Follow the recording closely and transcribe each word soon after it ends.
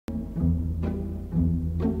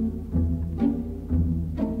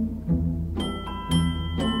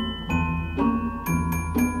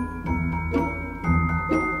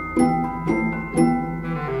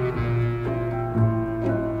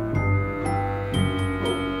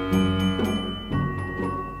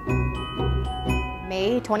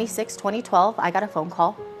January 26, 2012, I got a phone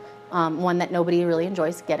call, one that nobody really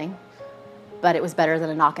enjoys getting, but it was better than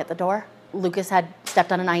a knock at the door. Lucas had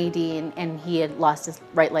stepped on an IED and he had lost his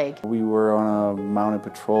right leg. We were on a mounted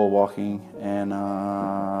patrol walking, and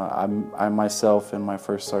I myself and my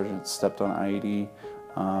first sergeant stepped on an IED.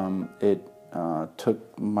 It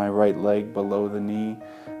took my right leg below the knee,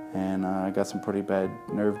 and I got some pretty bad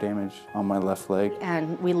nerve damage on my left leg.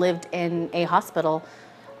 And we lived in a hospital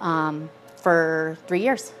for 3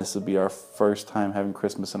 years. This would be our first time having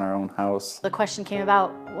Christmas in our own house. The question came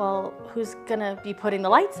about, well, who's gonna be putting the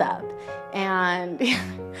lights up? And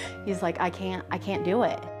he's like, I can't do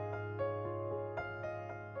it.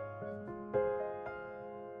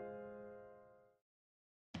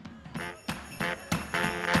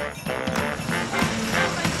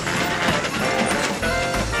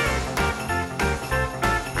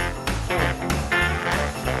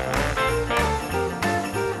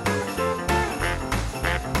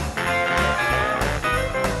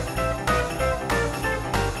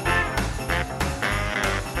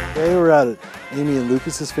 Today we're at Amy and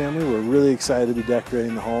Lucas's family. We're really excited to be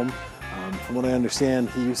decorating the home. From what I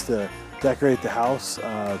understand, he used to decorate the house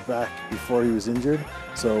back before he was injured.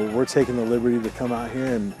 So we're taking the liberty to come out here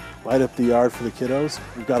and light up the yard for the kiddos.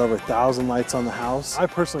 We've got over 1,000 lights on the house. I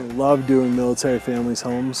personally love doing military families'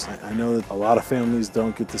 homes. I know that a lot of families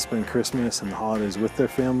don't get to spend Christmas and the holidays with their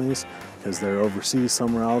families because they're overseas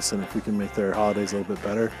somewhere else, and if we can make their holidays a little bit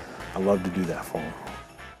better, I love to do that for them.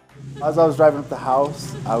 As I was driving up the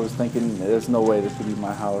house, I was thinking, there's no way this could be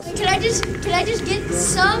my house. Can I just get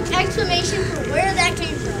some explanation for where that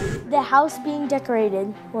came from? The house being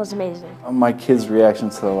decorated was amazing. My kids'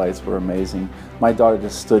 reactions to the lights were amazing. My daughter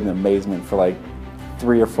just stood in amazement for like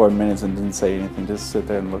 3 or 4 minutes and didn't say anything, just sit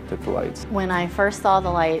there and looked at the lights. When I first saw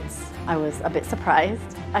the lights, I was a bit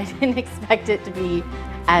surprised. I didn't expect it to be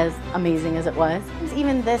as amazing as it was.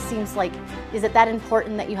 Even this seems like, is it that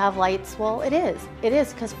important that you have lights? Well, it is. It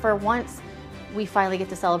is, because for once, we finally get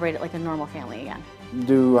to celebrate it like a normal family again.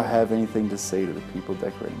 Do I have anything to say to the people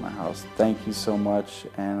decorating my house? Thank you so much,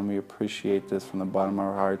 and we appreciate this from the bottom of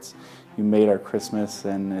our hearts. You made our Christmas,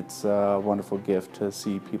 and it's a wonderful gift to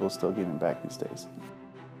see people still giving back these days.